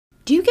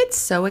Do you get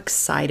so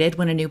excited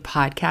when a new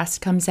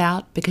podcast comes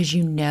out because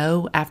you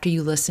know after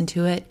you listen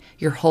to it,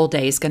 your whole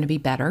day is going to be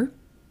better?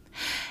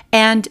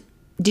 And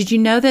did you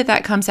know that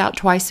that comes out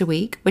twice a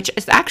week, which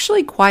is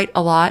actually quite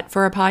a lot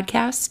for a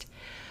podcast,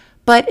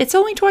 but it's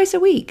only twice a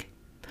week.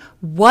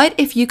 What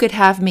if you could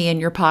have me in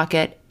your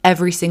pocket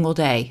every single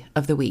day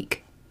of the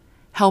week,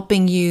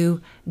 helping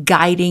you,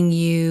 guiding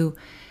you,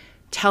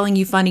 telling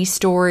you funny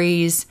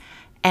stories,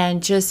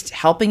 and just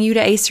helping you to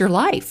ace your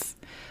life?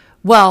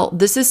 Well,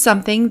 this is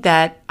something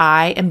that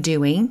I am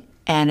doing,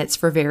 and it's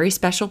for very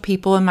special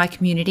people in my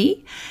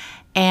community.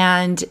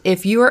 And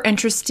if you are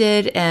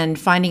interested in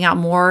finding out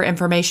more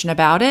information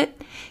about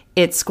it,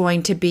 it's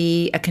going to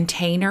be a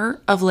container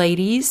of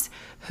ladies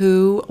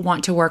who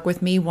want to work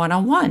with me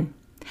one-on-one.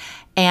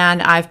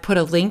 And I've put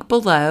a link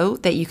below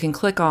that you can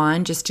click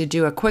on just to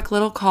do a quick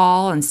little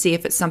call and see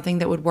if it's something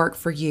that would work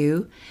for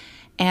you.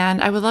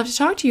 And I would love to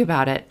talk to you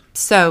about it.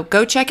 So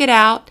go check it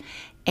out.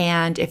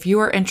 And if you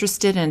are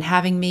interested in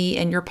having me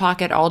in your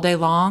pocket all day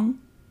long,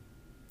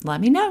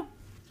 let me know.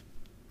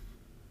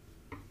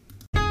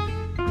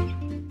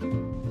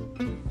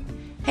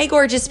 Hey,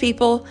 gorgeous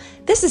people.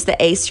 This is the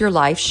Ace Your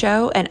Life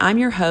show, and I'm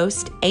your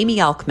host, Amy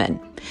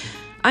Elkman.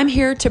 I'm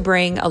here to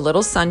bring a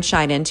little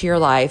sunshine into your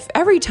life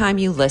every time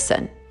you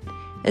listen.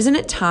 Isn't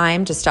it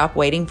time to stop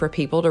waiting for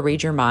people to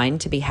read your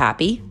mind to be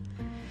happy?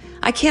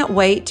 I can't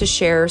wait to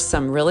share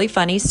some really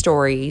funny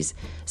stories,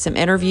 some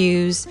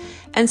interviews,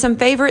 and some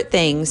favorite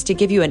things to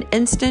give you an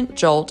instant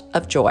jolt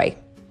of joy.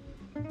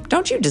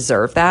 Don't you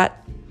deserve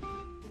that?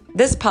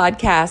 This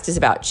podcast is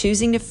about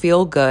choosing to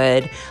feel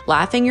good,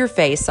 laughing your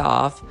face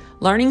off,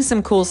 learning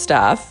some cool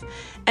stuff,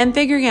 and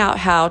figuring out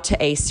how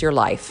to ace your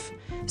life.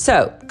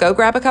 So go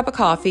grab a cup of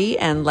coffee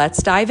and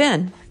let's dive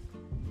in.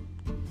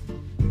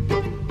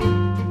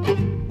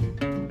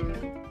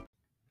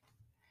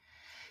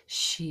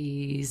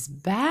 She's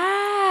back.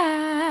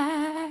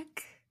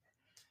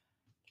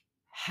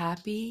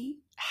 Happy,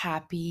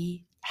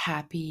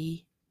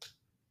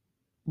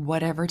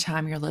 whatever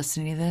time you're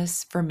listening to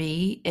this. For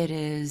me, it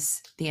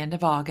is the end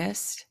of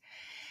August,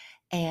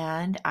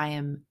 and I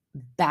am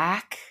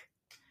back.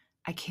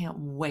 I can't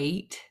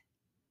wait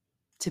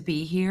to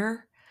be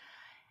here.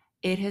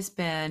 It has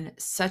been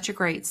such a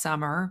great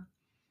summer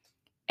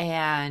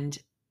and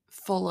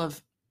full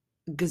of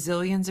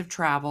gazillions of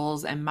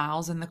travels and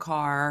miles in the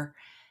car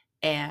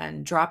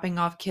and dropping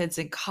off kids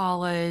in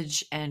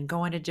college and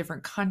going to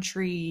different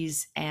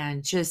countries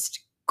and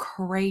just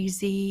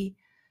crazy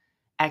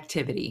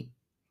activity.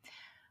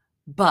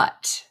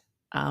 But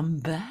I'm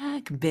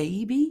back,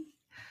 baby.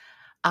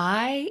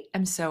 I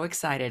am so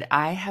excited.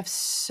 I have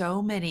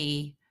so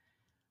many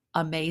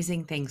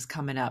amazing things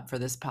coming up for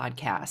this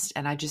podcast,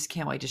 and I just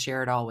can't wait to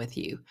share it all with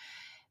you.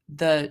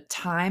 The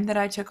time that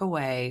I took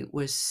away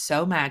was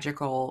so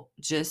magical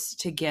just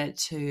to get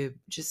to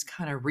just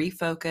kind of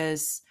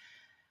refocus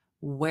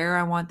where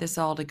I want this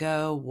all to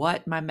go,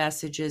 what my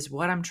message is,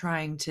 what I'm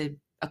trying to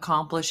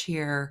accomplish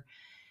here.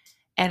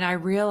 And I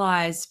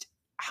realized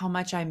how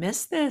much I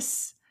miss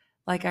this.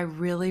 Like, I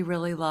really,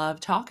 really love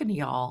talking to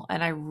y'all.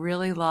 And I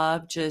really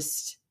love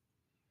just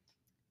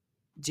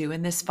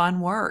doing this fun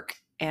work.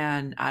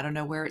 And I don't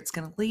know where it's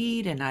going to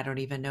lead. And I don't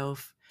even know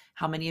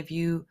how many of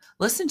you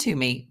listen to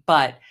me,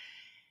 but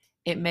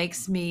it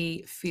makes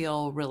me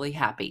feel really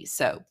happy.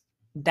 So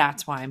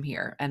that's why I'm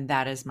here. And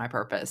that is my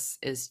purpose,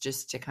 is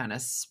just to kind of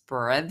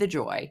spread the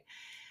joy.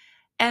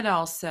 And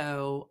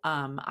also,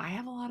 I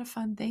have a lot of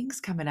fun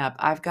things coming up.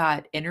 I've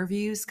got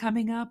interviews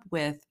coming up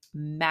with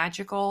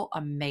magical,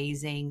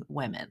 amazing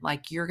women.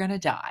 Like, you're going to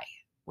die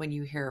when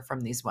you hear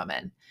from these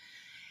women.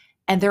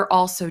 And they're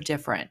all so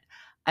different.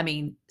 I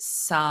mean,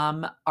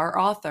 some are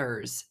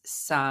authors,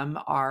 some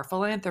are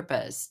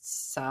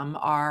philanthropists, some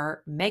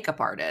are makeup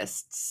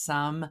artists,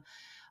 some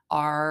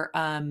are,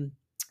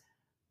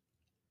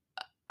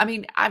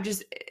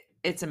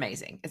 it's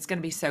amazing. It's going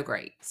to be so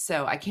great.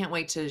 So I can't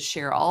wait to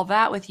share all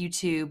that with you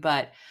too,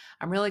 but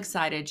I'm really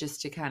excited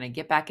just to kind of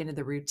get back into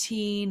the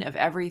routine of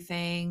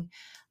everything.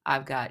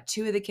 I've got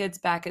 2 of the kids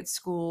back at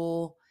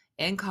school,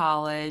 in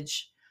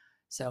college.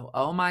 So,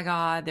 oh my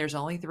God, there's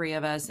only 3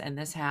 of us in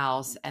this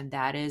house, and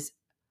that is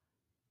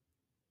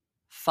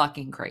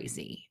fucking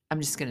crazy. I'm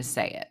just going to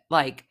say it.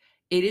 Like,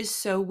 it is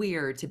so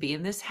weird to be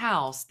in this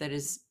house that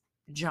is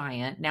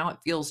giant. Now it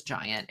feels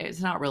giant.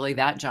 It's not really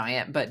that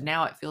giant, but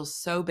now it feels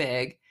so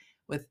big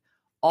with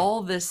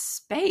all this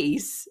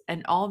space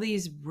and all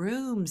these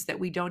rooms that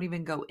we don't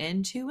even go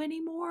into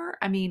anymore.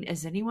 I mean,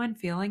 is anyone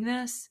feeling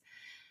this?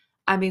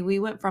 I mean, we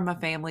went from a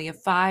family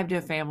of 5 to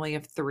a family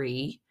of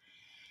 3,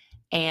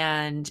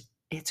 and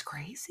it's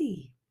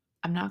crazy.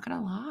 I'm not going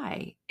to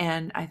lie.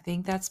 And I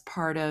think that's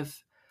part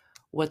of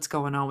what's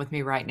going on with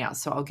me right now.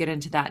 So I'll get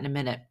into that in a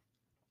minute.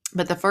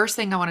 But the first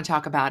thing I want to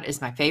talk about is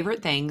my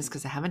favorite things,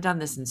 because I haven't done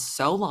this in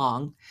so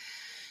long.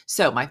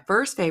 So my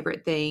first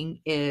favorite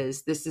thing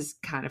is, this is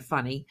kind of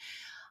funny.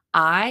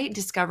 I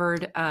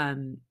discovered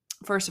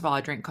First of all, I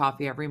drink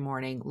coffee every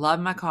morning. Love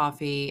my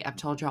coffee. I've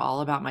told you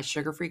all about my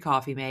sugar-free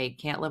Coffee Mate.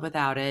 Can't live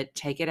without it.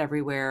 Take it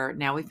everywhere.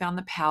 Now we found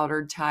the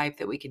powdered type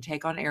that we can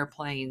take on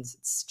airplanes.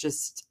 It's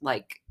just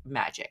like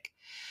magic.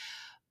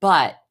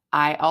 But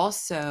I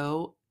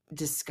also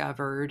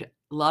discovered,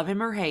 love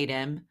him or hate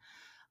him,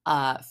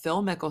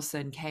 Phil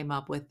Mickelson came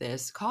up with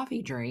this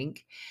coffee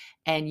drink,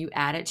 and you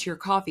add it to your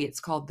coffee. It's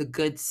called the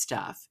Good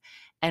Stuff,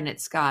 and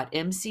it's got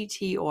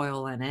MCT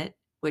oil in it,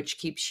 which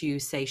keeps you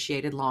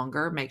satiated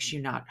longer, makes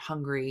you not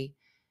hungry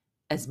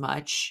as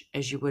much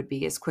as you would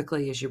be, as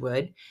quickly as you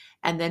would.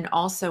 And then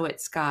also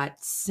it's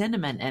got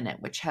cinnamon in it,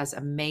 which has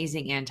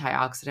amazing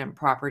antioxidant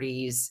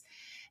properties.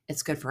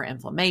 It's good for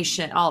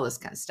inflammation, all this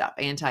kind of stuff,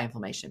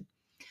 anti-inflammation.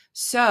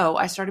 So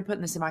I started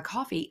putting this in my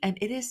coffee and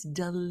it is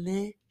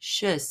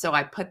delicious. So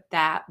I put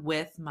that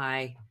with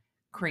my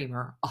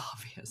creamer,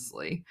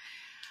 obviously.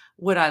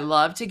 Would I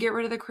love to get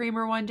rid of the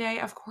creamer one day?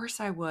 Of course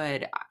I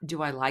would.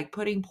 Do I like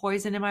putting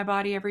poison in my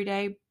body every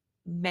day?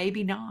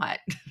 Maybe not.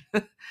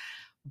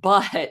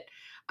 But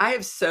I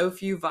have so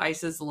few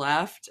vices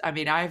left. I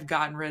mean, I've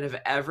gotten rid of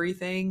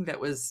everything that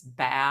was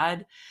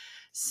bad.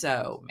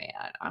 So,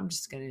 man, I'm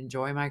just going to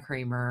enjoy my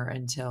creamer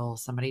until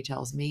somebody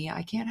tells me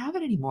I can't have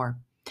it anymore.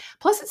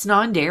 Plus, it's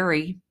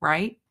non-dairy,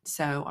 right?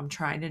 So I'm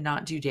trying to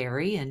not do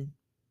dairy, and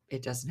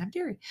it doesn't have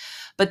dairy.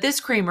 But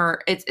this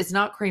creamer, it's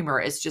not creamer.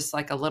 It's just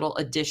like a little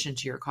addition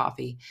to your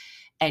coffee.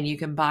 And you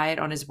can buy it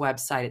on his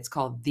website. It's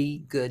called The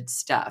Good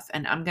Stuff.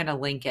 And I'm going to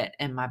link it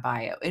in my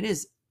bio. It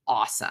is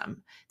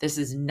awesome. This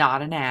is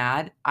not an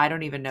ad. I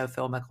don't even know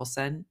Phil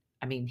Mickelson.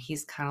 I mean,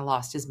 he's kind of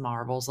lost his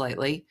marbles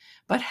lately,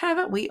 but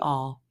haven't we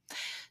all?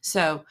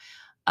 So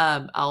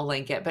I'll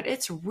link it, but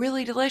it's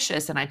really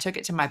delicious. And I took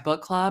it to my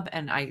book club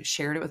and I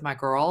shared it with my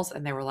girls,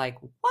 and they were like,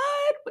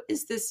 what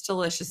is this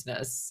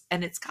deliciousness?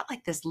 And it's got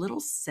like this little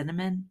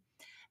cinnamon.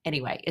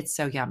 Anyway, it's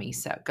so yummy.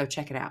 So go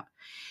check it out.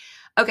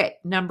 Okay,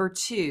 number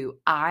 2,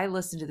 I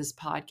listened to this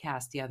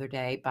podcast the other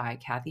day by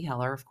Kathy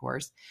Heller, of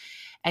course,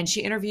 and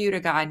she interviewed a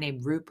guy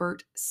named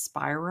Rupert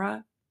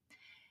Spira.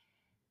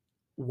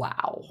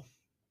 Wow.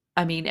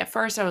 I mean, at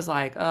first I was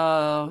like,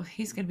 oh,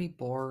 he's going to be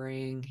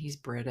boring. He's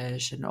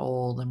British and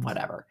old and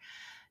whatever.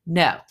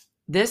 No,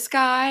 this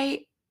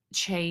guy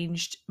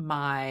changed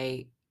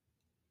my,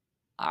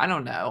 I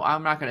don't know,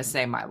 I'm not going to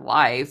say my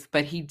life,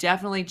 but he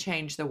definitely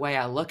changed the way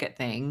I look at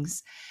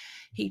things.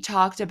 He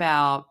talked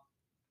about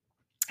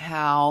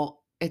how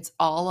it's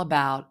all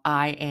about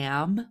I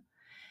am.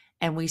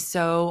 And we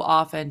so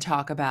often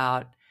talk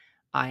about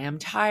I am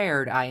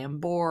tired, I am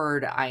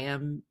bored, I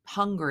am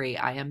hungry,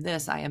 I am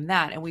this, I am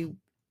that. And we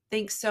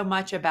think so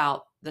much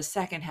about the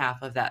second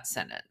half of that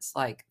sentence,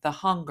 like the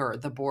hunger,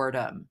 the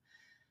boredom,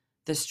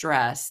 the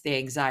stress, the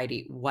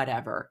anxiety,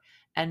 whatever,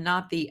 and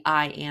not the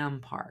I am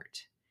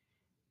part.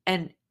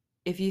 And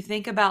if you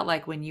think about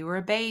like when you were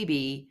a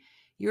baby,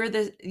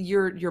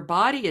 your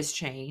body has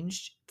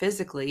changed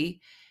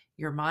physically,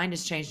 your mind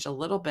has changed a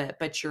little bit,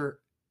 but your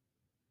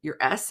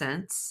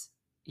essence,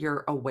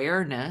 your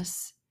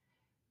awareness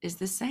is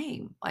the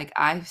same. Like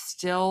I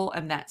still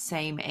am that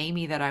same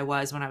Amy that I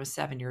was when I was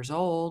 7 years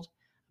old.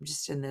 I'm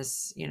just in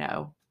this,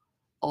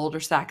 older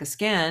sack of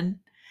skin.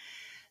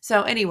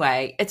 So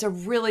anyway, it's a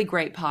really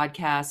great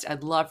podcast.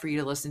 I'd love for you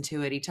to listen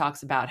to it. He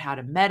talks about how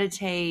to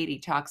meditate. He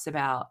talks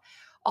about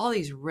all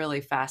these really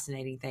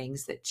fascinating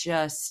things that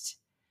just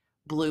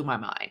blew my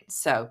mind.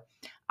 So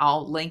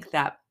I'll link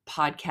that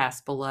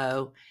podcast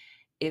below.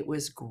 It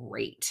was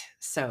great.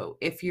 So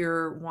if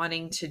you're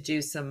wanting to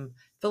do some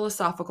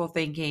philosophical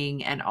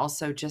thinking and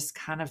also just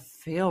kind of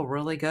feel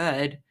really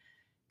good,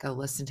 go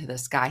listen to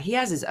this guy. He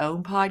has his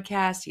own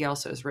podcast. He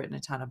also has written a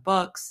ton of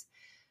books.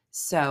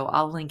 So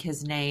I'll link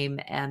his name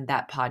and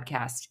that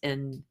podcast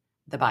in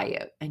the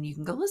bio, and you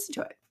can go listen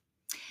to it.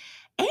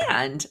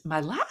 And my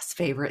last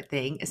favorite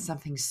thing is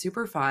something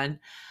super fun.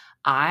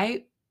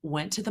 I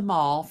went to the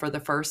mall for the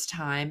first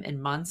time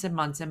in months and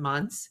months and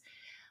months.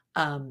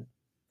 A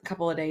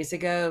couple of days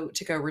ago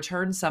to go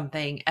return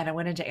something, and I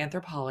went into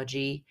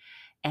Anthropologie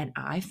and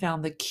I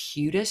found the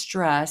cutest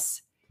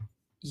dress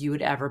you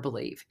would ever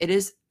believe. It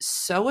is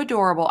so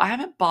adorable. I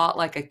haven't bought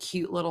like a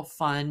cute little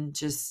fun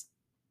just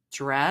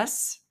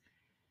dress.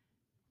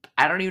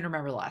 I don't even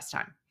remember the last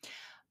time,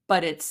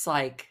 but it's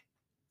like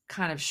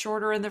kind of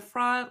shorter in the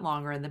front,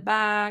 longer in the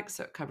back,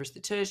 so it covers the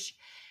tush,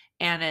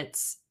 and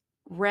it's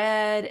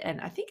red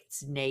and I think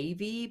it's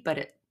navy, but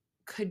it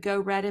could go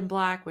red and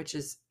black, which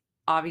is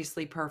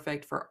obviously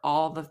perfect for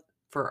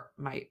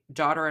my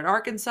daughter in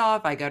Arkansas.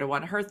 If I go to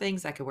one of her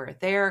things, I could wear it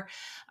there.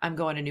 I'm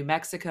going to New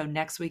Mexico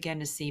next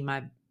weekend to see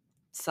my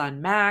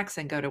son Max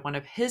and go to one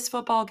of his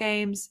football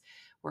games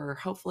where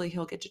hopefully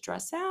he'll get to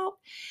dress out.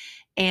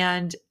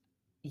 And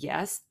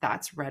yes,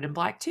 that's red and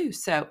black too.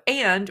 So,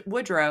 and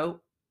Woodrow,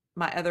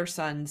 my other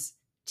son's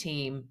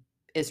team,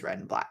 is red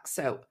and black.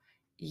 So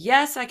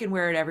yes, I can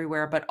wear it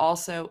everywhere, but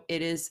also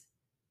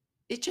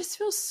it just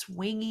feels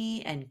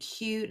swingy and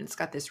cute. And it's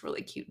got this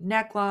really cute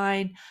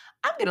neckline.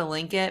 I'm going to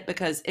link it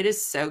because it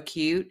is so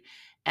cute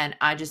and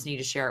I just need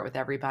to share it with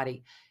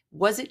everybody.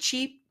 Was it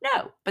cheap?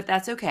 No, but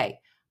that's okay.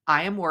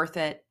 I am worth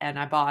it. And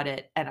I bought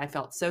it and I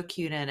felt so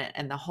cute in it.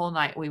 And the whole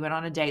night, we went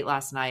on a date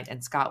last night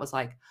and Scott was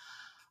like,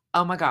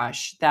 oh my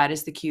gosh, that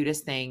is the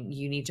cutest thing.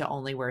 You need to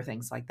only wear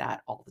things like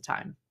that all the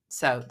time.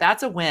 So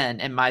that's a win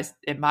in my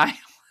in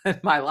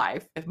my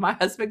life. If my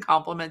husband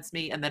compliments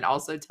me and then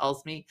also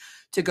tells me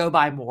to go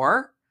buy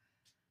more,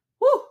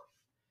 whoo,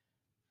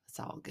 it's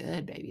all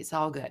good, baby. It's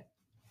all good.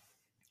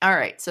 All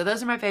right. So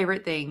those are my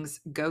favorite things.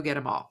 Go get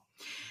them all.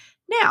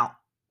 Now,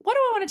 what do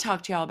I want to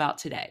talk to y'all about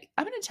today?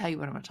 I'm going to tell you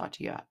what I'm going to talk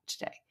to you about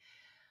today.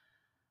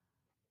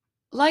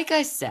 Like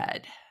I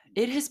said,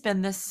 it has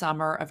been this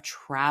summer of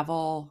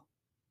travel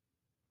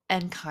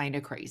and kind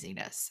of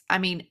craziness. I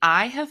mean,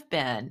 I have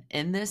been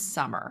in this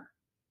summer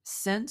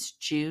since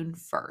June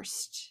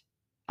 1st.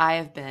 I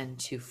have been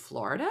to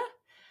Florida.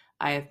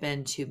 I have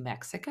been to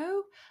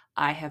Mexico.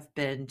 I have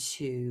been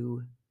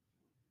to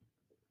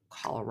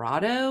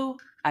Colorado.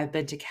 I've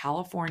been to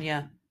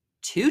California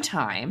 2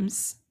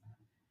 times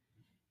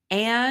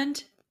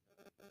and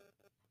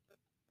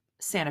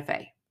Santa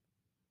Fe.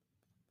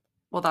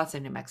 Well, that's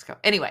in New Mexico.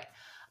 Anyway,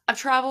 I've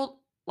traveled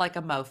like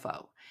a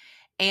mofo.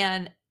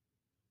 And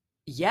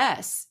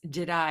yes,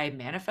 did I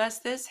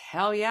manifest this?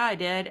 Hell yeah, I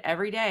did.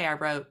 Every day I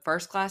wrote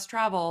first class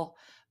travel.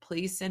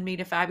 Please send me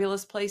to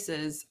fabulous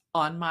places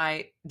on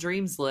my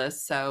dreams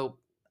list. So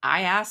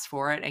I asked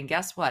for it. And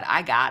guess what?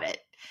 I got it.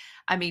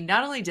 I mean,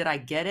 not only did I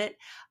get it,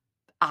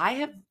 I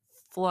have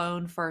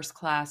flown first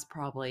class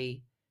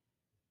probably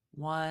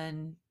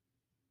 1,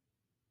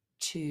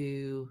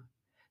 2,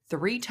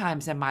 3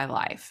 times in my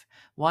life.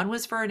 One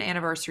was for an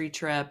anniversary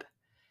trip,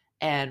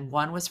 and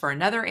one was for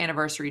another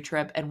anniversary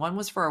trip, and one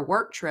was for a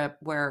work trip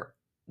where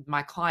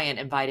my client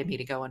invited me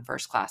to go in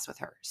first class with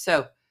her.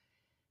 So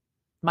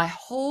my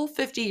whole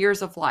 50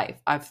 years of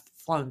life, I've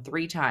flown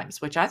 3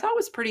 times, which I thought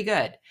was pretty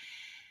good.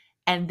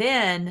 And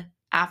then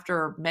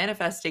after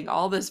manifesting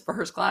all this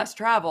first class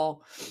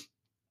travel,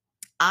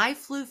 I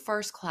flew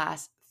first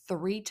class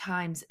 3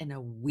 times in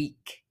a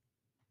week.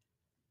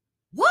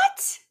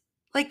 What?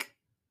 Like,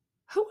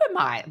 who am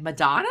I?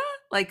 Madonna?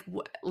 Like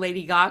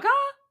Lady Gaga?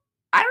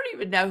 I don't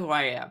even know who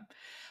I am.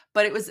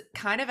 But it was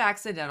kind of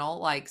accidental.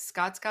 Like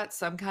Scott's got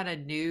some kind of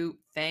new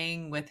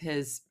thing with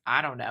his,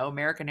 I don't know,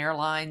 American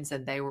Airlines.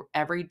 And they were,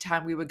 every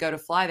time we would go to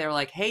fly, they were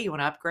like, hey, you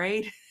want to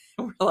upgrade?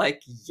 And we're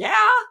like,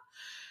 yeah.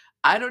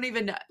 I don't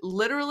even,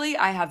 literally,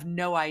 I have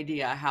no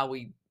idea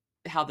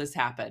how this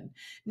happened.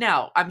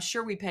 Now, I'm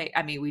sure we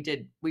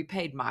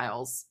paid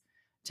miles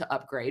to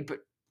upgrade, but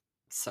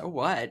so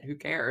what? Who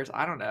cares?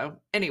 I don't know.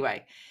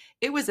 Anyway,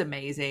 it was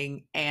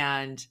amazing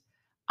and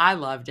I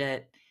loved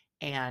it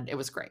and it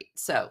was great.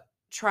 So,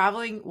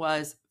 traveling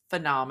was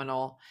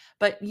phenomenal.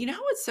 But you know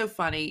what's so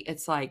funny?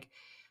 It's like,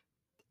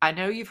 I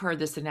know you've heard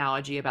this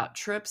analogy about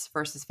trips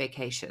versus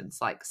vacations.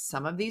 Like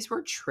some of these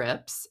were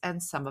trips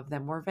and some of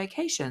them were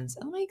vacations.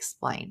 And let me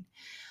explain.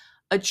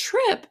 A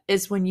trip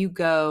is when you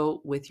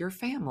go with your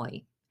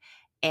family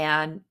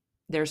and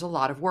there's a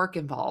lot of work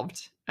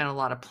involved and a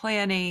lot of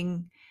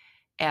planning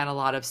and a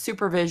lot of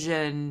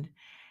supervision.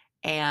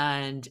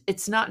 And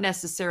it's not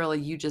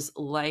necessarily you just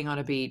laying on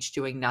a beach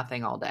doing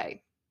nothing all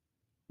day.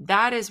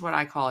 That is what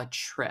I call a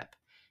trip.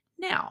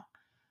 Now,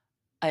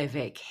 a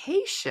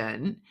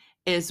vacation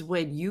is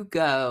when you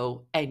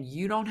go and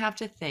you don't have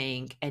to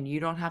think and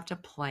you don't have to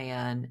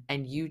plan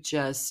and you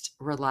just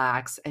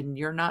relax and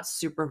you're not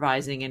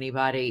supervising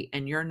anybody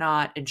and you're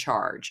not in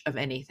charge of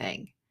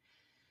anything.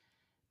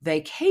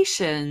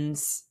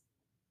 Vacations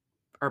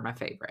are my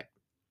favorite,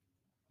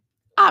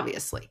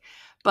 obviously.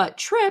 But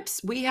trips,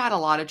 we had a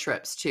lot of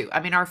trips too. I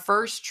mean, our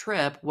first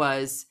trip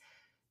was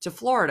to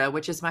Florida,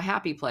 which is my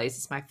happy place.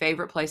 It's my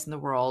favorite place in the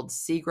world,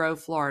 Seagrove,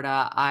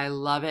 Florida. I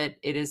love it.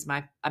 It is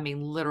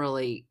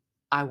literally,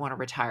 I want to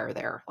retire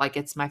there. Like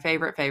it's my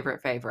favorite,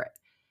 favorite, favorite.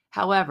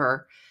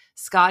 However,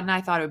 Scott and I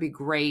thought it would be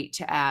great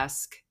to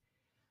ask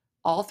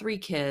all 3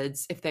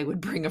 kids if they would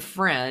bring a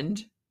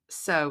friend.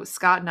 So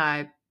Scott and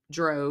I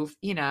drove,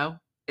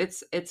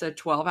 it's a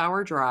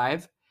 12-hour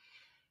drive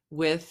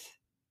with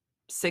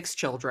 6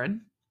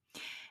 children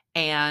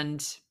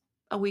and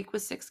a week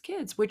with 6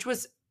 kids, which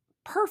was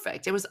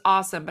perfect. It was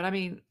awesome. But I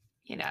mean,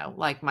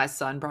 like my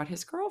son brought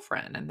his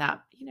girlfriend and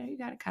that, you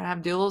got to kind of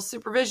have do a little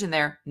supervision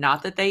there.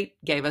 Not that they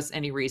gave us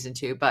any reason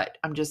to, but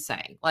I'm just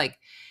saying like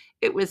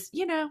it was,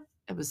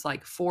 it was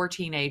like 4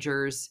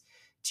 teenagers,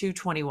 2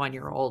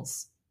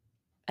 21-year-olds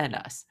and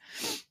us.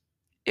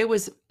 It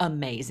was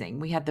amazing.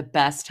 We had the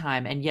best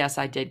time. And yes,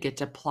 I did get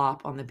to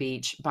plop on the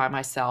beach by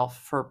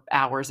myself for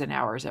hours and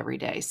hours every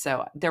day.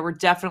 So there were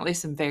definitely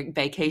some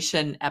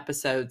vacation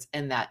episodes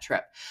in that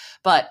trip.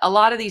 But a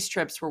lot of these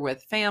trips were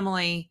with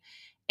family.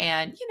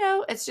 And,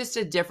 it's just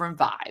a different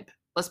vibe.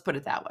 Let's put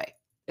it that way.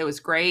 It was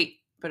great,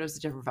 but it was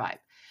a different vibe.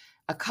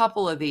 A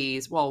couple of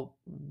these, well,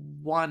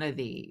 one of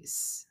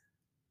these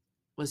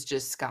was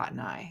just Scott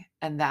and I.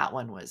 And that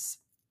one was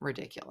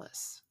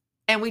ridiculous.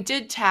 And we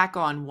did tack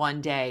on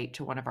one day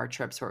to one of our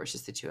trips where it was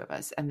just the 2 of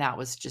us. And that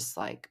was just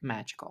like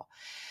magical.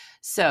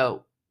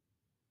 So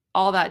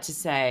all that to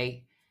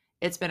say,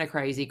 it's been a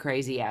crazy,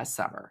 crazy ass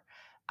summer.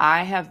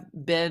 I have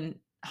been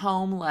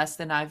home less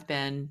than I've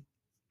been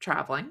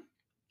traveling.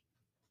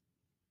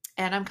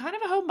 And I'm kind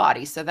of a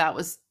homebody, so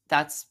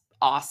that's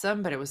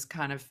awesome, but it was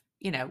kind of,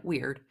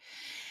 weird.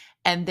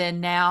 And then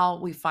now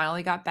we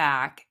finally got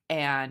back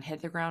and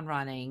hit the ground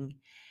running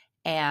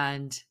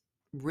and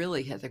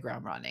really hit the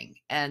ground running.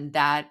 And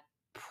that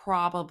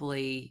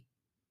probably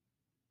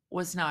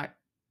was not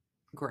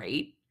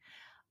great.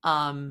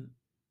 Um,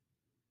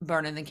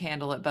 Burning the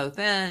candle at both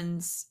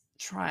ends,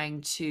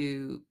 trying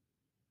to,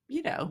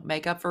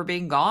 make up for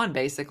being gone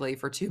basically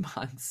for 2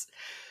 months.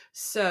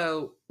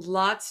 So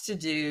lots to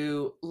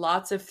do,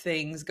 lots of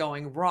things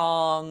going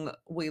wrong.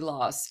 We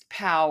lost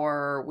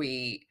power.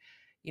 We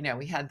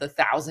had the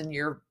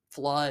 1,000-year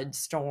flood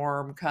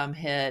storm come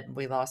hit. And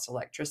we lost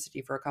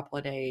electricity for a couple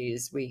of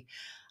days.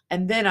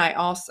 And then I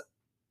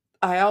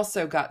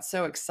also got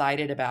so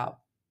excited about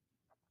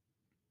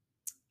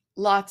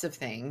lots of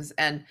things.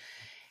 And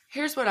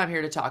here's what I'm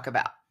here to talk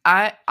about.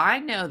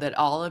 I know that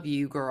all of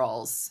you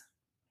girls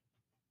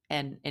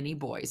and any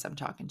boys I'm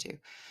talking to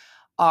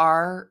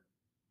are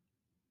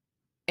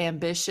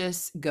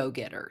ambitious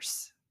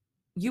go-getters.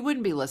 You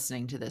wouldn't be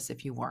listening to this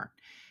if you weren't.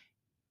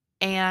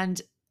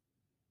 And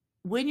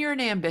when you're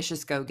an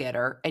ambitious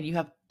go-getter and you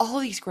have all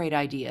these great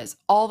ideas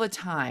all the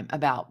time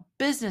about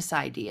business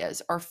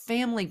ideas or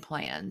family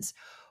plans,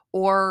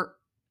 or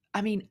I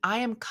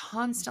am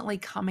constantly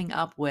coming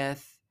up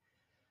with,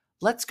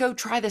 let's go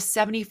try the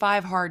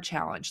 75 hard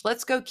challenge.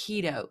 Let's go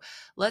keto.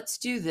 Let's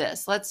do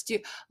this.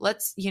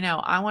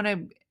 I want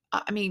to,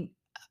 I mean,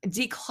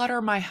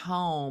 declutter my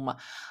home.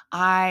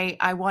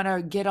 I want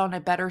to get on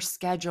a better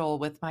schedule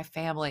with my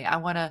family. I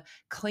want to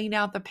clean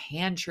out the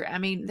pantry.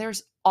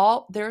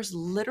 There's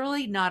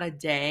literally not a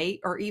day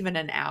or even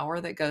an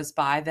hour that goes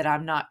by that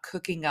I'm not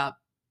cooking up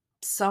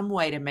some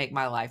way to make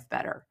my life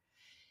better.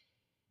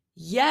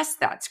 Yes,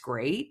 that's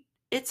great.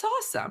 It's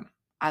awesome.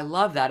 I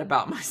love that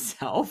about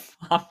myself,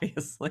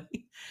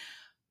 obviously.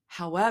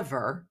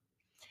 However,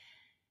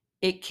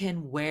 it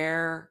can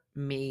wear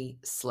me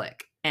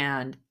slick.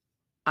 And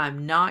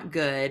I'm not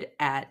good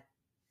at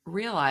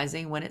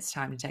realizing when it's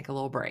time to take a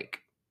little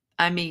break.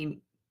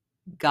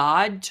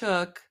 God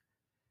took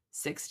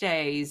 6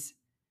 days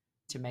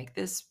to make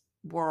this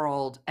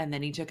world, and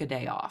then he took a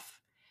day off.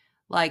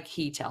 Like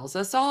he tells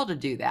us all to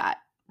do that,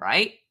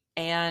 right?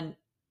 And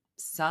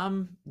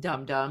some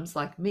dum-dums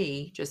like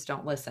me just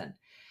don't listen.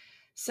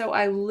 So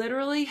I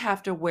literally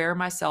have to wear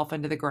myself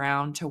into the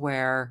ground to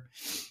where,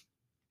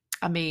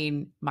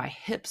 my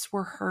hips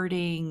were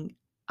hurting.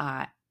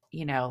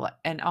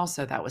 And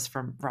also that was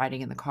from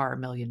riding in the car a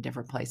million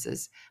different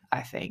places,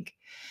 I think.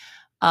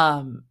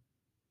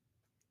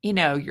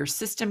 Your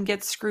system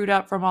gets screwed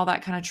up from all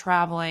that kind of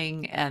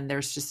traveling, and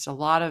there's just a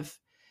lot of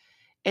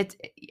it.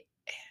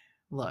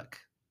 Look,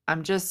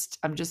 I'm just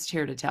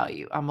here to tell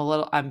you,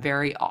 I'm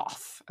very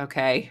off,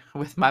 okay,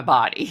 with my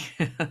body.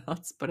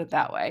 Let's put it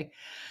that way.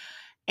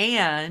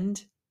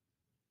 And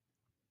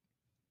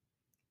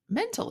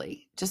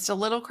mentally, just a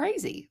little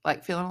crazy,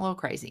 like feeling a little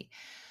crazy.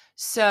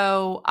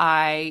 So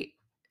I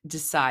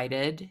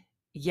decided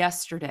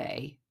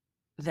yesterday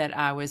that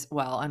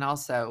and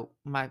also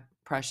my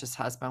precious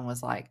husband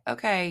was like,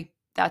 okay,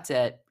 that's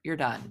it. You're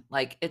done.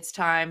 Like, it's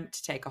time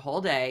to take a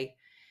whole day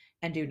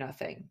and do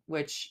nothing,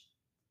 which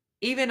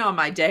even on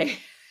my day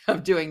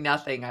of doing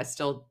nothing, I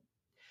still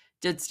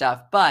did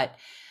stuff. But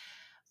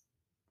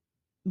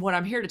what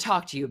I'm here to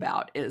talk to you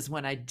about is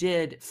when I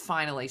did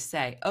finally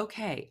say,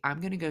 okay,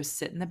 I'm going to go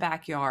sit in the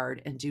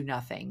backyard and do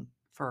nothing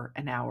for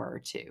an hour or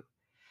two.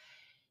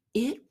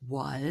 It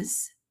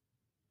was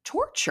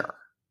torture.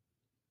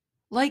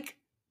 Like,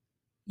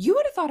 you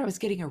would have thought I was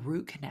getting a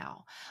root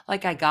canal.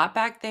 Like, I got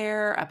back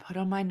there, I put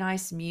on my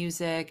nice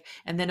music,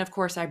 and then, of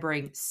course, I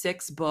bring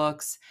 6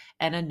 books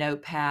and a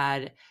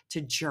notepad to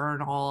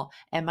journal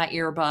and my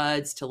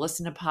earbuds to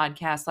listen to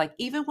podcasts. Like,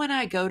 even when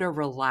I go to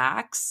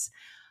relax,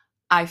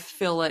 I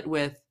fill it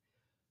with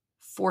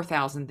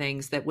 4,000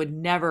 things that would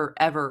never,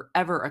 ever,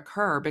 ever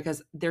occur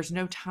because there's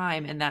no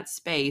time in that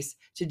space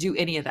to do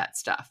any of that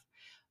stuff.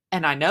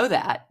 And I know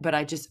that, but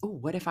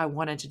what if I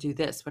wanted to do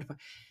this?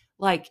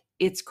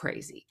 It's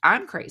crazy.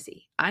 I'm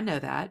crazy. I know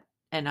that.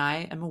 And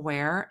I am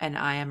aware, and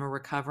I am a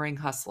recovering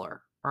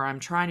hustler, or I'm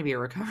trying to be a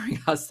recovering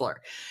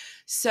hustler.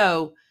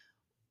 So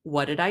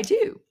what did I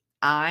do?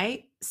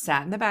 I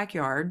sat in the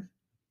backyard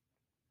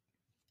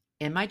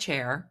in my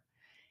chair,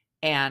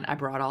 and I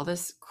brought all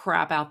this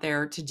crap out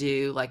there to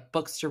do, like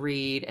books to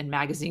read and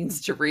magazines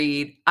to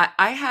read.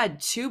 I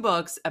had 2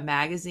 books, a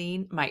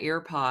magazine, my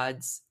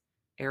AirPods,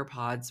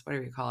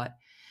 whatever you call it.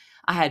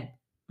 I had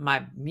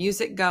my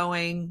music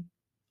going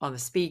on the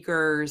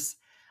speakers.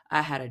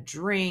 I had a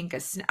drink.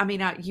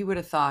 You would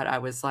have thought I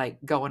was like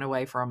going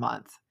away for a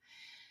month.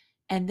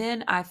 And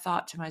then I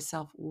thought to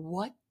myself,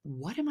 what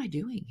am I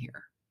doing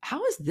here?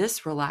 How is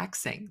this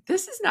relaxing?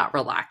 This is not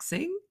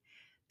relaxing.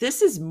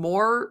 This is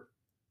more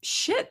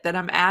shit that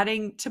I'm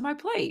adding to my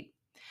plate.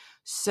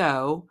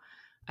 So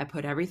I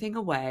put everything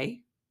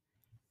away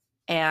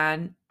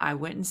and I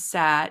went and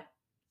sat.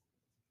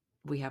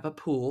 We have a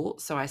pool.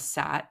 So I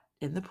sat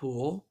in the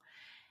pool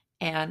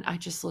and I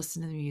just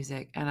listened to the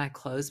music and I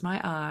closed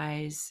my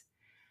eyes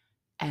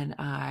and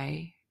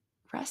I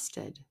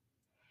rested.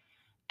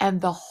 And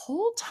the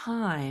whole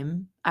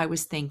time I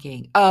was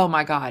thinking, oh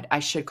my God, I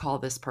should call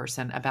this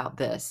person about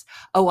this.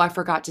 Oh, I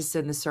forgot to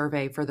send the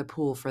survey for the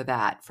pool for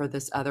that, for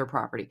this other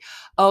property.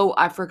 Oh,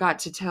 I forgot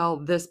to tell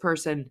this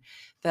person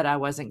that I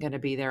wasn't going to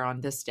be there on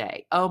this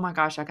day. Oh my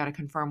gosh, I got to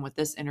confirm with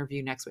this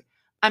interview next week.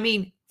 I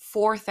mean,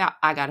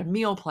 I got a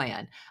meal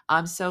plan.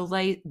 I'm so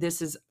late.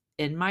 This is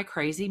in my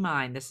crazy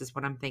mind. This is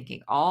what I'm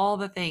thinking. All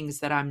the things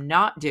that I'm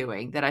not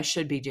doing that I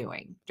should be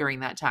doing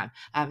during that time.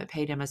 I haven't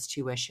paid Emma's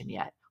tuition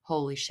yet.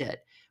 Holy shit.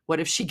 What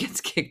if she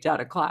gets kicked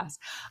out of class?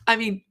 I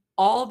mean,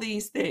 all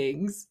these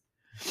things.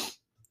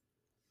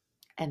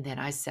 And then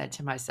I said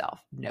to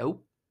myself,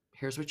 nope,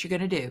 here's what you're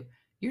going to do.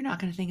 You're not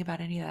going to think about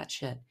any of that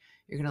shit.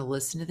 You're going to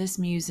listen to this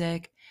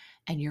music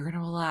and you're going to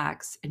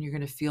relax and you're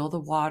going to feel the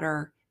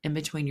water in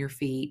between your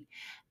feet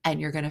and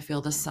you're going to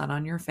feel the sun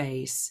on your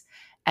face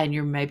and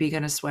you're maybe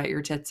going to sweat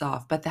your tits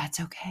off, but that's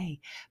okay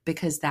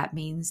because that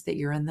means that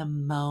you're in the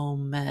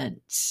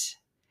moment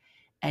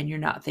and you're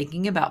not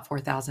thinking about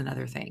 4,000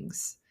 other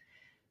things.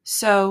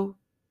 So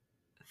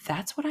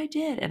that's what I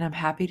did. And I'm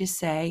happy to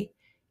say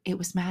it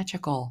was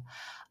magical.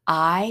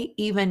 I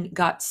even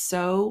got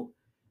so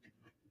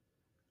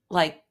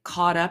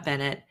caught up in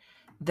it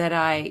that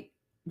I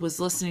was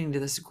listening to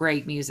this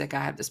great music. I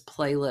have this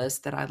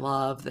playlist that I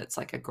love that's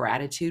like a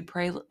gratitude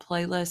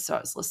playlist. So I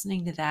was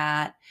listening to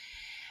that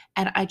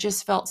and I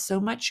just felt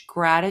so much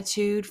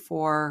gratitude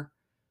for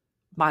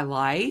my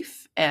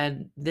life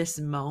and this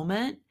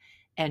moment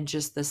and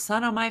just the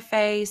sun on my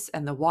face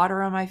and the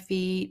water on my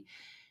feet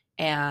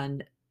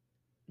and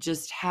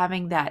just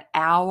having that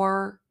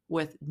hour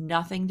with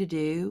nothing to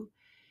do.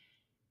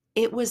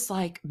 It was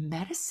like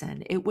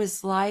medicine. It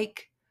was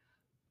like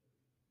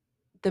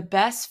the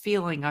best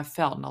feeling I've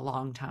felt in a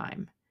long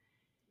time.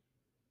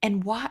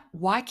 And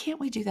why can't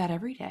we do that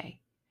every day?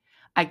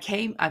 I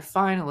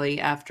finally,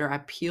 after I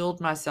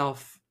peeled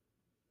myself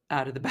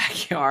out of the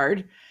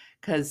backyard,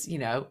 because,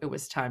 it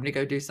was time to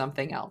go do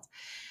something else.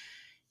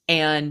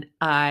 And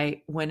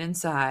I went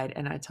inside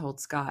and I told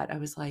Scott, I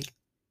was like,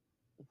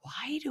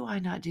 why do I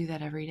not do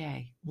that every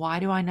day? Why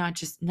do I not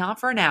just, not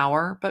for an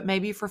hour, but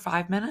maybe for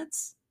 5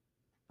 minutes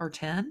or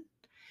 10?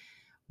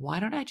 Why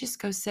don't I just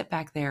go sit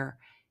back there?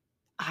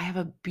 I have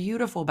a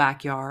beautiful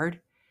backyard.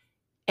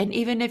 And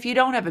even if you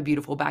don't have a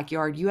beautiful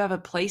backyard, you have a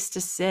place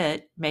to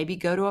sit, maybe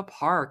go to a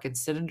park and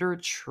sit under a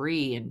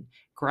tree and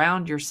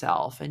ground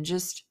yourself and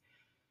just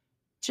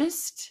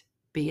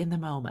be in the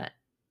moment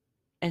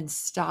and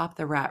stop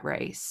the rat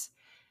race.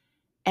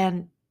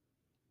 And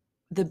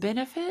the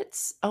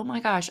benefits, oh my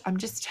gosh, I'm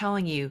just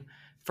telling you.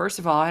 First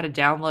of all, I had a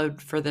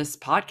download for this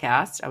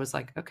podcast. I was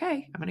like,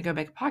 okay, I'm going to go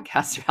make a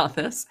podcast about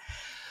this.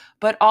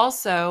 But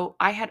also,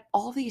 I had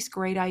all these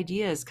great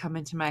ideas come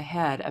into my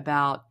head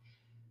about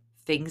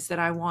things that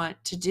I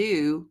want to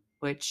do,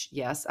 which,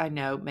 yes, I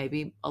know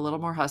maybe a little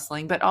more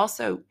hustling, but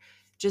also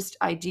just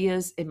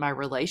ideas in my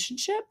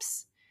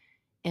relationships,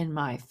 in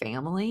my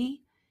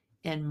family,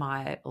 in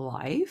my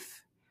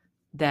life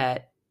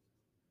that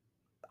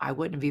I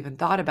wouldn't have even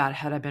thought about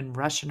had I been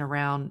rushing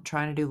around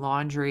trying to do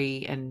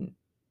laundry and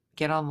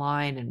get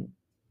online and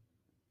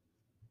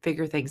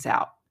figure things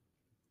out.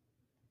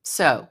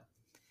 So,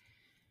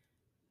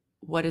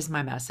 what is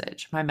my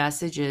message? My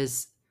message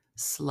is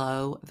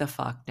slow the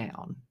fuck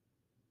down.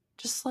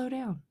 Just slow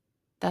down.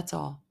 That's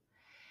all.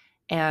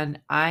 And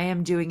I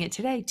am doing it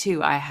today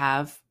too. I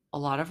have a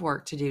lot of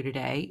work to do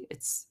today.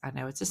 I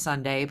know it's a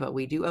Sunday, but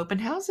we do open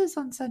houses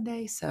on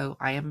Sunday. So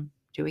I am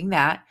doing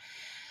that.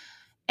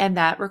 And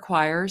that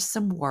requires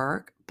some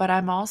work, but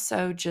I'm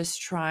also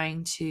just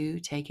trying to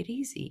take it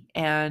easy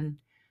and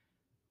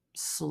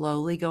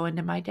slowly go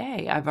into my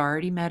day. I've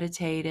already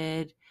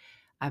meditated.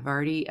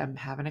 I'm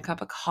having a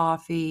cup of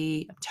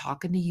coffee. I'm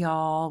talking to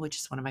y'all, which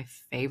is one of my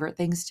favorite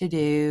things to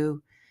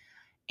do.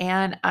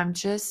 And I'm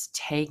just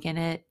taking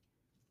it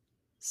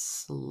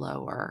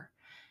slower.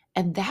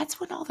 And that's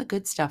when all the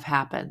good stuff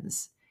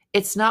happens.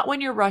 It's not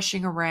when you're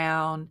rushing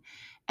around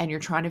and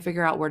you're trying to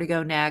figure out where to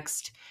go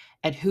next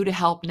and who to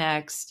help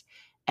next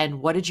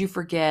and what did you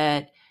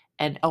forget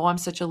and oh, I'm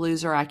such a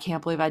loser. I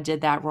can't believe I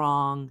did that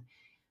wrong.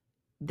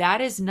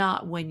 That is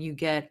not when you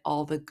get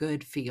all the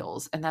good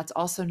feels. And that's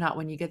also not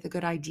when you get the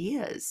good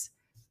ideas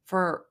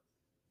for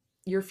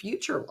your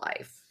future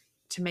life,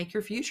 to make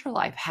your future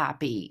life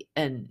happy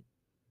and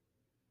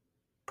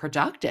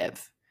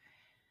productive.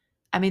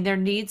 I mean, there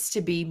needs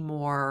to be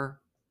more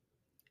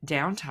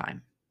downtime,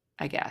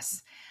 I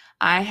guess.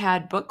 I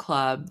had book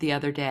club the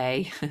other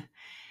day,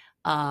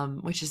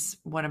 which is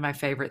one of my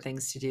favorite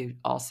things to do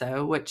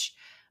also, which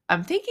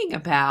I'm thinking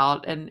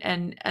about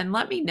and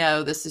let me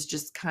know. This is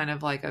just kind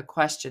of like a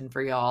question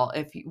for y'all.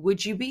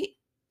 Would you be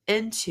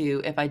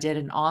into if I did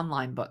an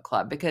online book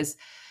club? Because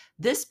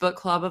this book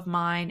club of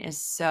mine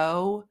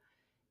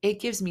it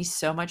gives me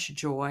so much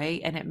joy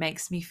and it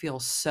makes me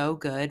feel so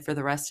good for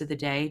the rest of the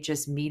day,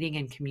 just meeting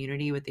in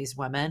community with these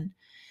women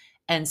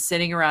and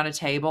sitting around a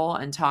table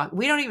and talk.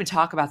 We don't even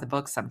talk about the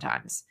book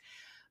sometimes,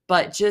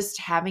 but just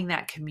having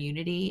that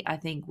community, I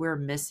think we're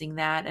missing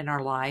that in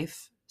our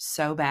life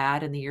so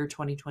bad in the year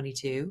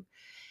 2022.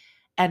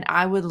 And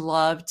I would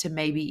love to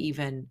maybe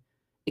even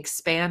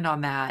expand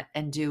on that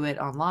and do it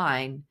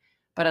online,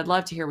 but I'd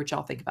love to hear what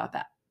y'all think about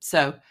that.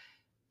 So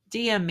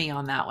DM me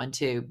on that one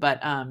too.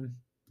 But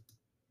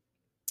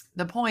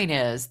the point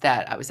is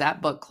that I was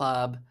at book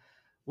club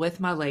with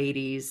my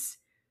ladies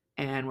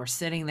and we're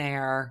sitting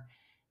there,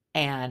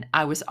 and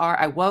I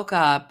woke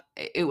up,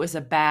 it was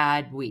a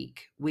bad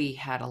week. We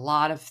had a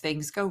lot of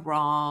things go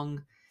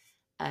wrong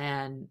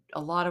and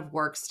a lot of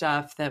work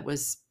stuff that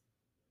was,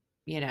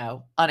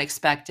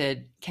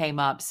 unexpected came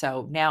up.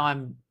 So now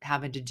I'm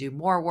having to do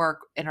more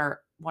work in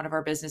one of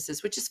our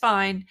businesses, which is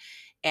fine.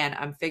 And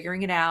I'm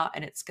figuring it out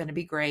and it's going to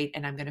be great.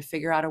 And I'm going to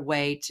figure out a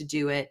way to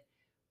do it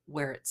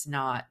where it's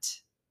not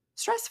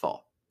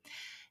stressful.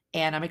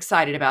 And I'm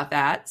excited about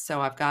that.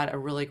 So I've got a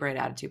really great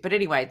attitude. But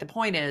anyway, the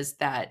point is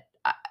that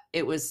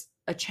it was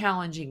a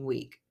challenging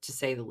week, to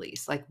say the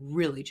least, like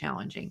really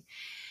challenging.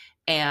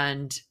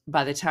 And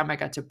by the time I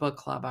got to book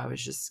club, I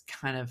was just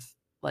kind of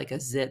like a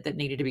zit that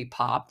needed to be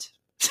popped.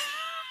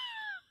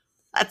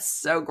 That's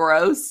so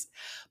gross,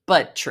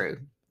 but true.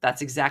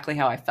 That's exactly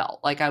how I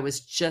felt. Like I was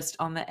just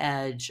on the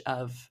edge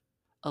of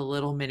a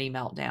little mini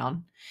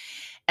meltdown.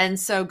 And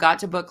so got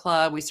to book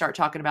club. We start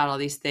talking about all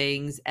these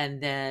things.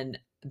 And then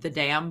the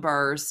dam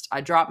burst.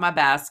 I dropped my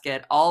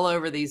basket all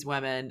over these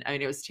women. I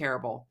mean, it was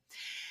terrible.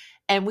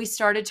 And we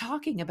started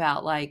talking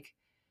about like,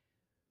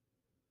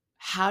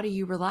 how do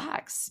you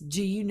relax?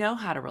 Do you know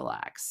how to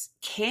relax?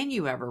 Can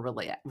you ever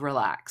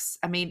relax?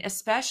 I mean,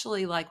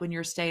 especially like when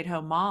you're a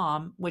stay-at-home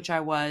mom, which I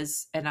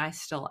was, and I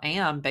still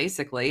am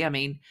basically. I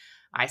mean,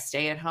 I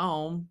stay at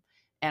home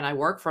and I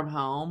work from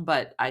home,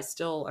 but I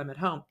still am at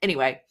home.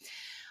 Anyway,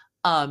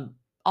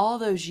 all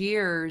those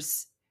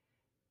years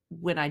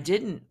when I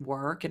didn't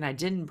work and I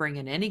didn't bring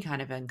in any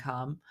kind of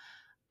income,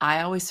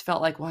 I always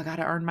felt like, well, I got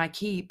to earn my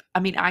keep.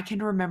 I mean, I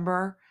can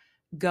remember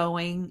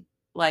going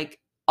like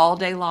all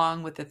day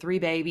long with the 3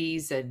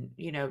 babies and,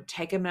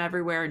 taking them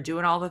everywhere and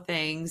doing all the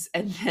things.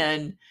 And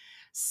then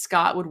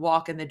Scott would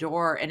walk in the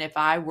door. And if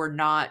I were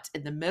not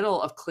in the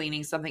middle of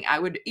cleaning something, I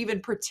would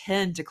even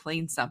pretend to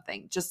clean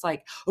something, just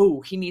like,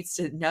 oh, he needs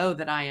to know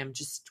that I am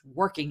just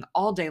working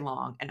all day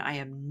long and I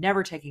am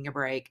never taking a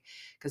break,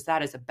 because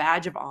that is a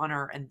badge of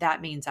honor. And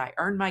that means I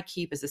earned my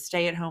keep as a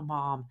stay-at-home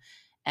mom.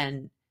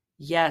 And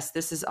yes,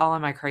 this is all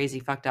in my crazy,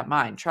 fucked up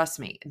mind. Trust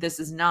me, this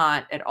is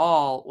not at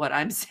all what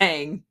I'm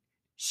saying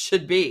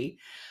should be,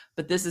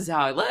 but this is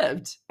how I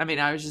lived. I mean,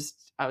 I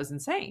was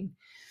insane.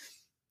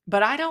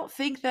 But I don't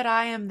think that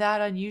I am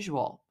that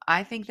unusual.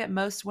 I think that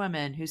most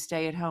women who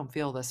stay at home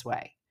feel this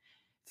way.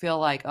 Feel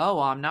like, oh,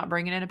 well, I'm not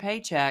bringing in a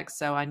paycheck,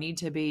 so I need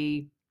to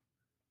be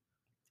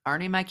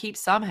earning my keep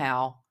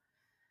somehow.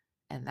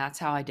 And that's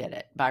how I did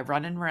it, by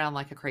running around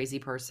like a crazy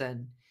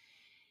person.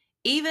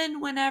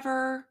 Even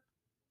whenever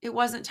it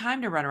wasn't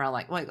time to run around,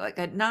 like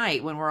at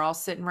night when we're all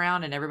sitting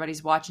around and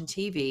everybody's watching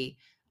TV,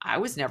 I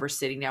was never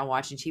sitting down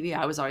watching TV.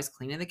 I was always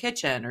cleaning the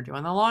kitchen or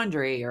doing the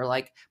laundry or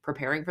like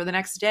preparing for the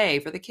next day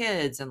for the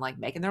kids and like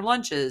making their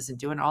lunches and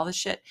doing all this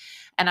shit.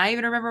 And I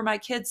even remember my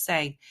kids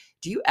saying,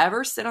 "Do you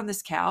ever sit on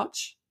this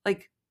couch?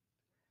 Like,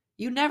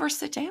 you never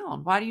sit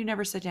down. Why do you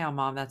never sit down,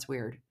 Mom? That's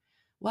weird."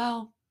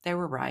 Well, they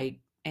were right.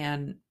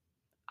 And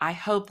I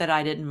hope that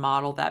I didn't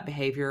model that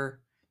behavior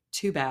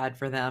too bad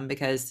for them,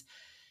 because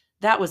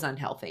that was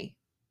unhealthy.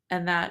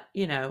 And that,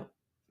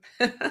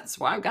 that's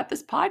why I've got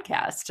this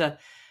podcast, to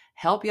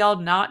help y'all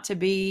not to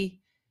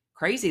be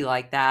crazy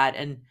like that,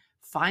 and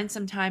find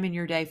some time in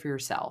your day for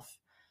yourself.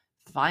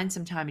 Find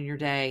some time in your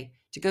day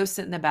to go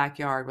sit in the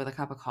backyard with a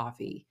cup of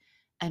coffee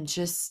and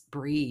just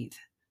breathe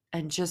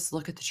and just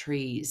look at the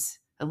trees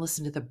and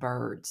listen to the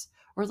birds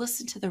or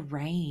listen to the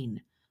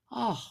rain.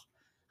 Oh,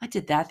 I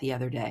did that the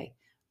other day.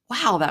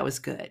 Wow, that was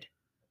good.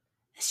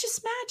 It's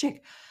just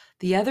magic.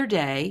 The other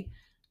day,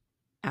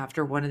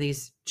 after one of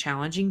these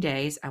challenging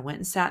days, I went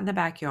and sat in the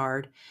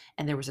backyard,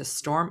 and there was a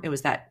storm. It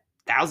was that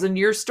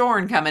 1,000-year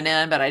storm coming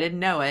in, but I didn't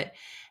know it.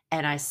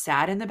 And I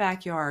sat in the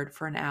backyard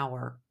for an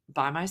hour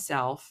by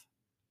myself,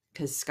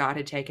 because Scott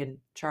had taken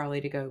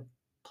Charlie to go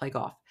play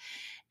golf.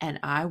 And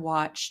I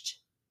watched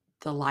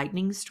the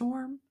lightning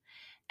storm.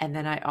 And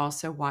then I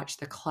also watched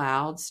the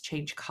clouds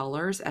change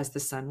colors as the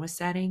sun was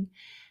setting.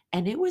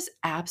 And it was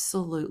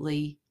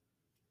absolutely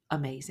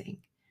amazing.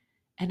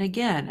 And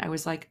again, I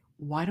was like,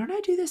 why don't I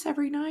do this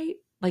every night?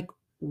 Like,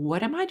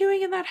 what am I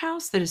doing in that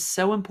house that is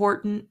so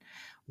important?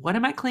 What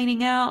am I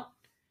cleaning out?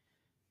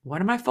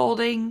 What am I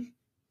folding?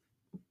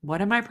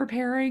 What am I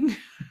preparing?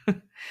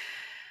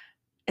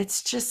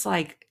 It's just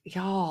like,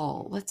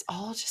 y'all, let's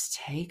all just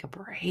take a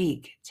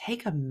break.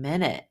 Take a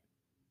minute.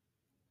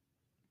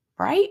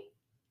 Right?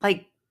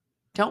 Like,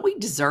 don't we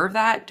deserve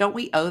that? Don't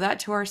we owe that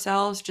to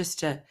ourselves, just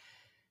to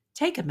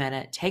take a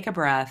minute, take a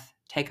breath,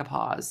 take a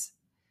pause?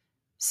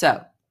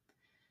 So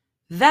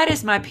that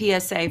is my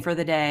PSA for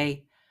the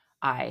day.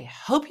 I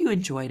hope you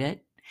enjoyed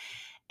it.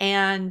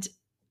 And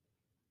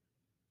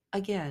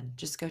again,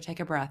 just go take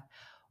a breath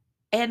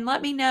and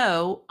let me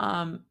know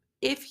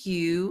if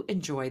you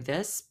enjoyed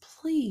this.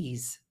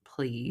 Please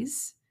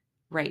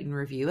rate and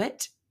review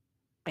it.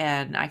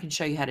 and I can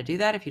show you how to do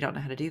that if you don't know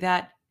how to do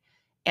that.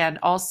 And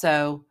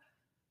also,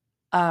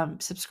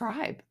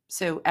 subscribe.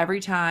 So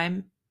every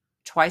time,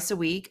 twice a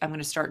week, I'm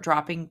going to start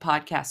dropping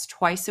podcasts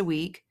twice a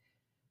week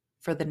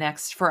for the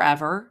next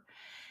forever.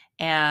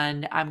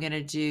 And I'm going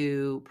to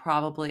do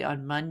probably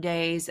on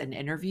Mondays an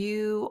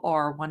interview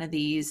or one of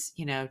these,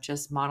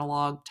 just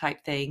monologue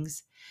type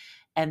things.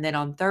 And then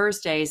on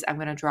Thursdays, I'm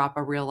going to drop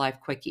a real life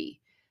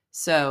quickie.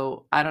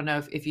 So I don't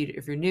know if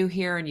you're new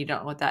here and you don't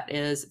know what that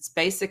is. It's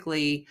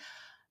basically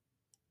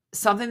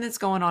something that's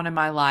going on in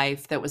my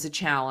life that was a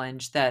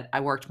challenge that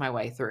I worked my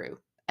way through.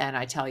 And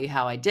I tell you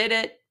how I did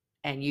it.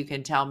 And you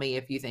can tell me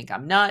if you think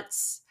I'm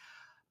nuts.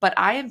 But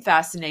I am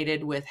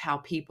fascinated with how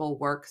people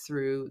work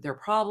through their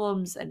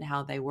problems and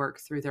how they work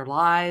through their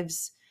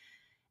lives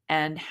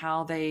and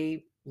how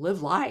they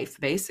live life,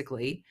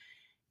 basically.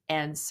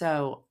 And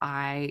so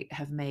I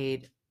have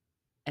made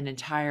an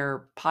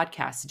entire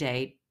podcast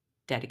day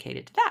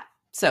dedicated to that.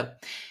 So,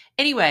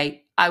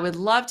 anyway, I would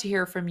love to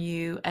hear from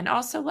you. And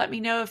also let me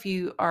know if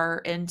you are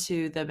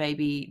into the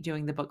maybe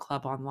doing the book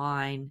club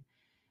online.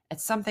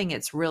 It's something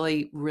it's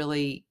really,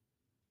 really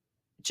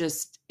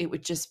it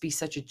would just be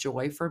such a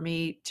joy for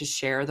me to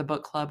share the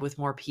book club with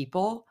more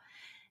people.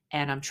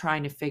 And I'm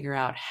trying to figure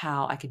out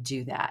how I could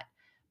do that.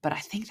 But I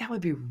think that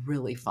would be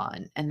really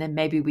fun. And then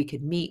maybe we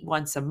could meet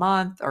once a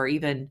month or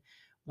even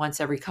once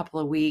every couple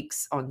of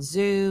weeks on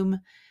Zoom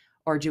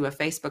or do a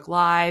Facebook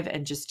Live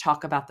and just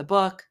talk about the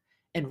book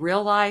in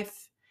real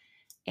life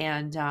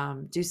and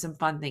do some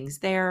fun things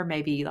there.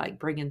 Maybe like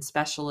bring in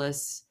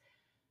specialists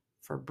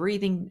for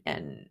breathing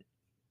and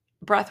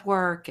breath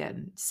work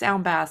and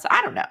sound baths.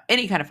 I don't know,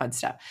 any kind of fun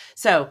stuff.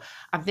 So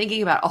I'm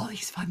thinking about all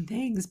these fun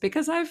things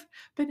because I've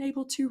been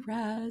able to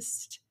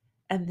rest.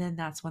 And then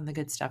that's when the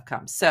good stuff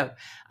comes. So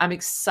I'm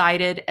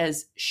excited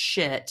as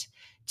shit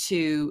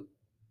to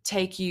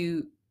take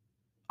you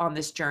on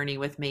this journey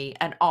with me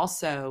and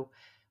also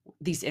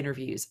these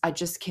interviews. I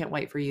just can't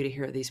wait for you to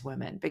hear these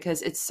women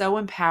because it's so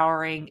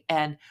empowering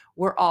and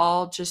we're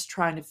all just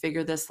trying to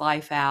figure this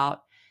life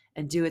out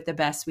and do it the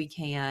best we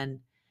can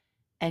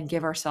and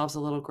give ourselves a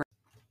little grace.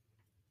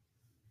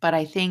 But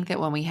I think that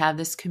when we have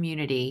this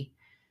community,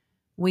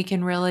 we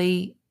can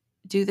really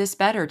do this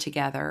better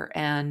together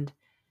and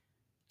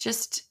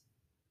just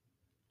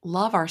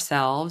love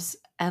ourselves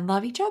and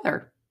love each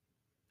other.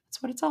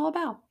 That's what it's all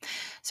about.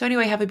 So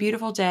anyway, have a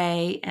beautiful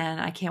day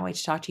and I can't wait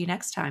to talk to you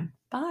next time.